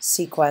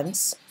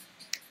sequence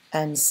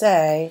and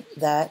say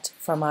that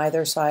from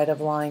either side of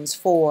lines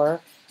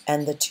 4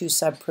 and the 2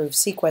 subproof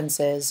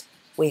sequences,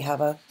 we have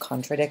a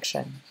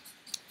contradiction.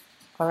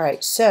 All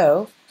right,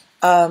 so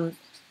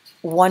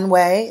one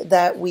way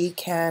that we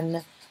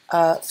can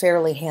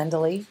fairly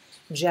handily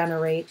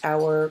generate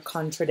our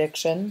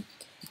contradiction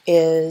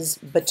is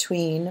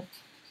between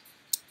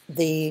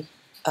the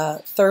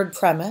third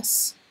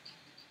premise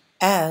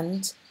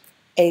and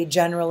a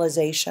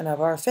generalization of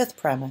our fifth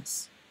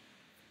premise.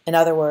 In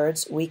other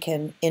words, we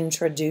can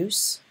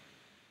introduce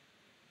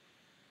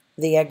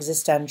the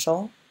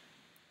existential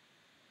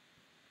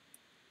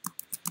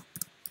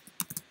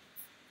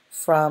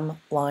from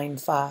line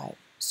 5.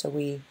 So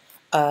we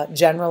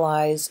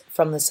generalize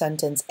from the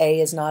sentence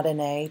A is not an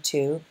A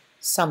to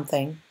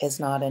something is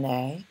not an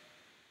A.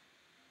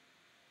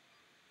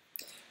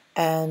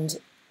 And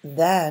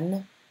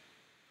then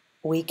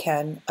we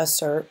can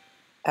assert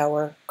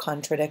our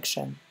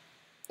contradiction,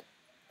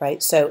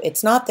 right? So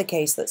it's not the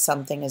case that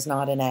something is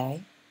not an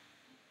A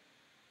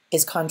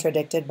is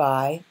contradicted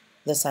by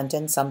the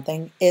sentence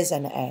something is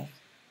an A.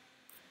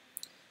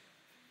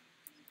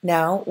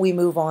 Now we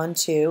move on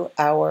to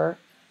our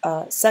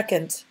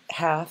second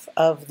half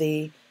of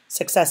the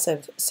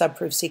successive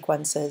subproof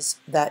sequences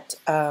that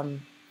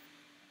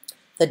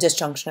the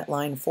disjunction at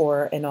line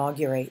 4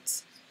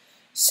 inaugurates.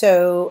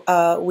 So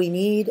we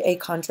need a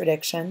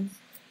contradiction.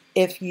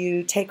 If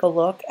you take a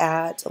look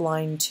at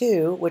line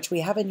 2, which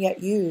we haven't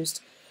yet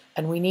used,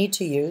 and we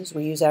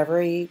use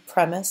every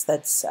premise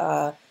that's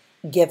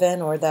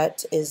given or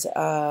that is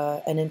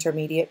an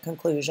intermediate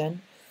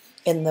conclusion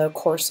in the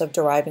course of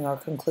deriving our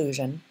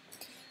conclusion.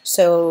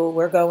 So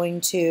we're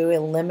going to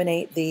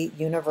eliminate the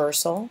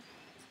universal,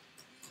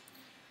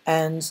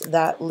 and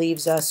that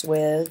leaves us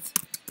with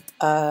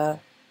A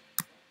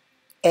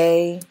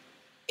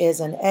is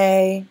an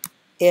A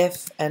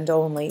if and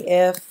only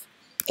if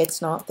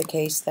it's not the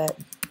case that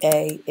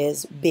A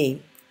is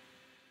B.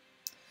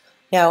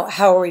 Now,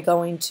 how are we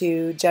going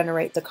to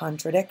generate the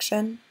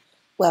contradiction?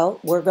 Well,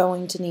 we're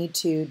going to need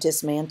to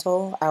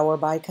dismantle our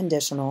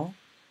biconditional.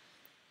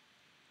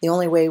 The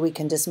only way we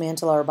can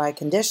dismantle our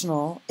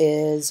biconditional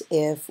is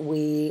if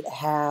we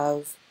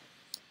have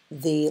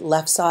the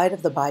left side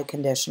of the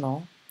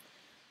biconditional,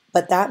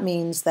 but that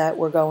means that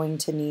we're going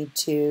to need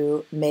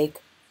to make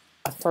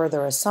a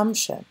further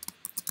assumption.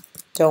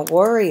 Don't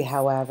worry,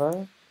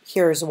 however,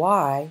 here's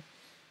why.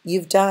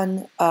 You've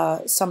done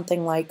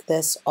something like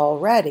this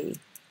already.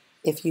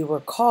 If you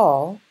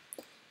recall,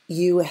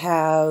 you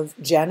have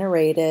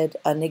generated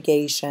a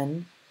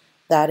negation.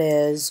 That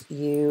is,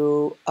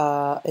 you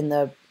in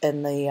the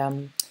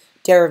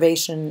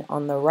derivation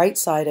on the right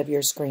side of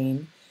your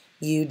screen,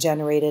 you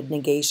generated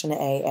negation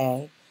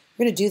AA. You're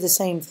going to do the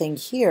same thing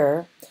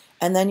here,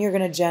 and then you're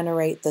going to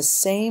generate the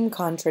same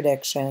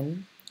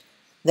contradiction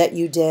that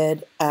you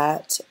did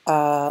at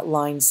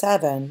line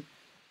 7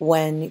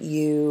 when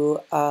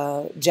you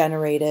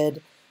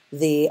generated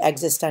the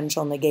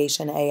existential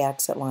negation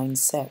AX at line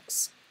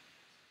 6.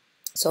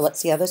 So let's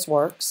see how this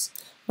works.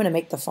 I'm going to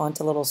make the font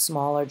a little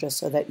smaller just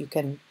so that you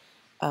can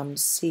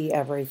see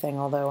everything,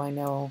 although I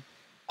know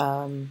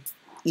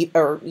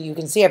or you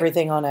can see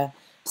everything on a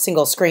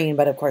single screen,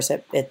 but of course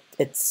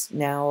it's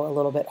now a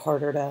little bit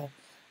harder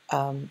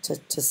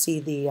to see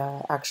the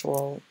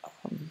actual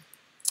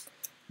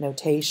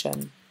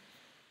notation.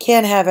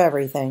 Can't have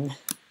everything.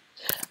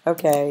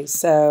 Okay,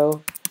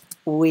 so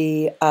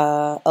we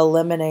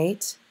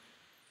eliminate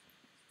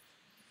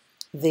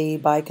the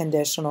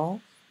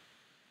biconditional,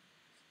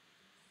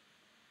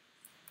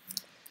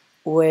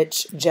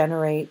 which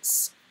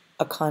generates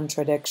a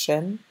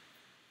contradiction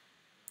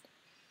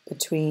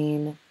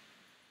between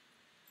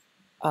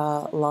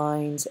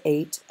lines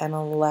 8 and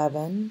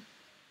 11.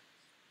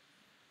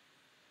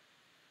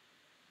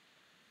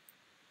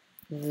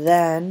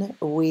 Then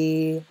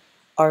we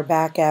are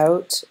back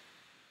out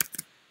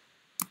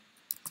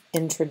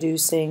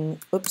introducing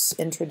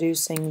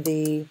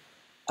the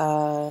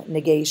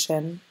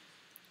negation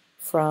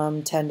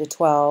from 10 to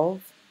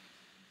 12,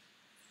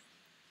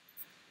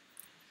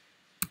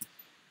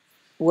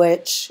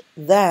 which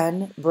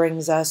then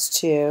brings us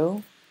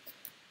to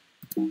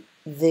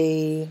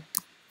the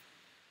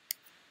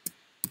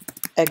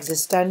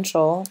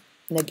existential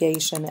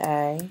negation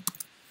A,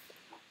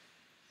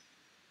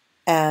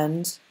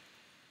 and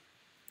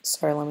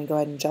sorry, let me go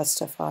ahead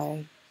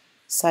and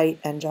cite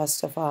and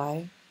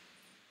justify.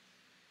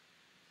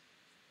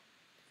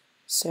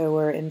 So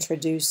we're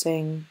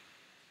introducing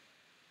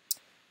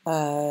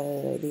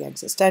the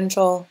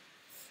existential,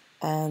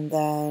 and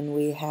then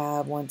we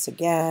have once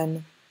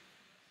again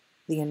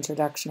the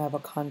introduction of a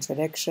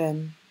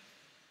contradiction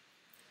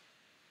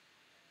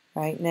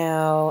right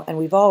now, and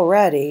we've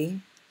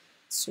already,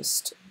 let's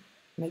just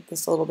make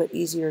this a little bit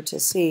easier to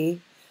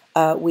see,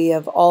 we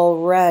have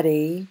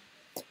already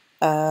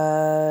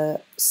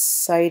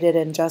cited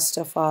and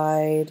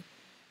justified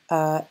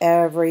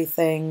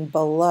everything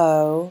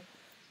below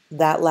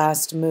that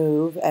last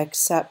move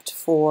except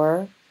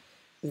for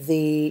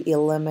the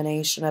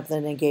elimination of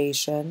the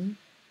negation.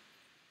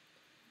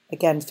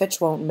 Again, Fitch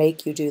won't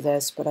make you do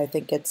this, but I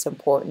think it's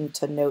important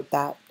to note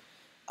that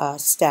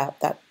step,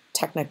 that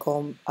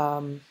technically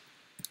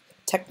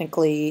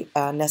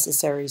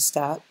necessary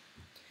step.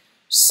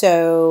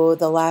 So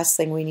the last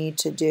thing we need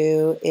to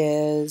do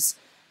is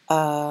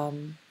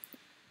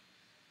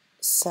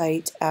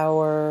cite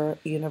our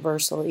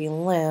universal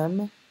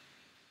elim,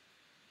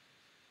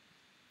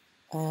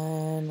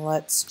 and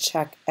let's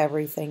check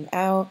everything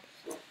out.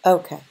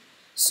 Okay,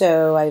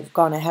 so I've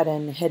gone ahead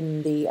and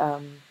hidden the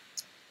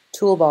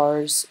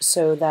toolbars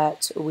so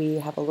that we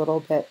have a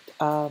little bit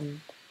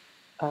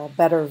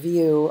better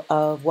view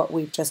of what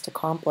we've just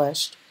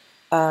accomplished.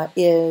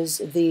 Is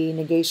the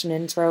negation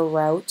intro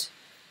route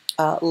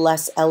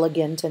less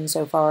elegant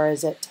insofar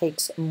as it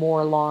takes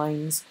more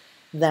lines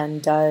than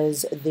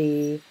does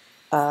the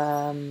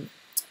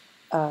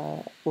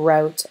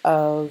route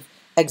of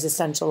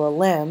existential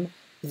elim?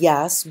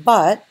 Yes,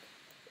 but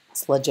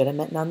it's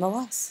legitimate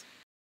nonetheless.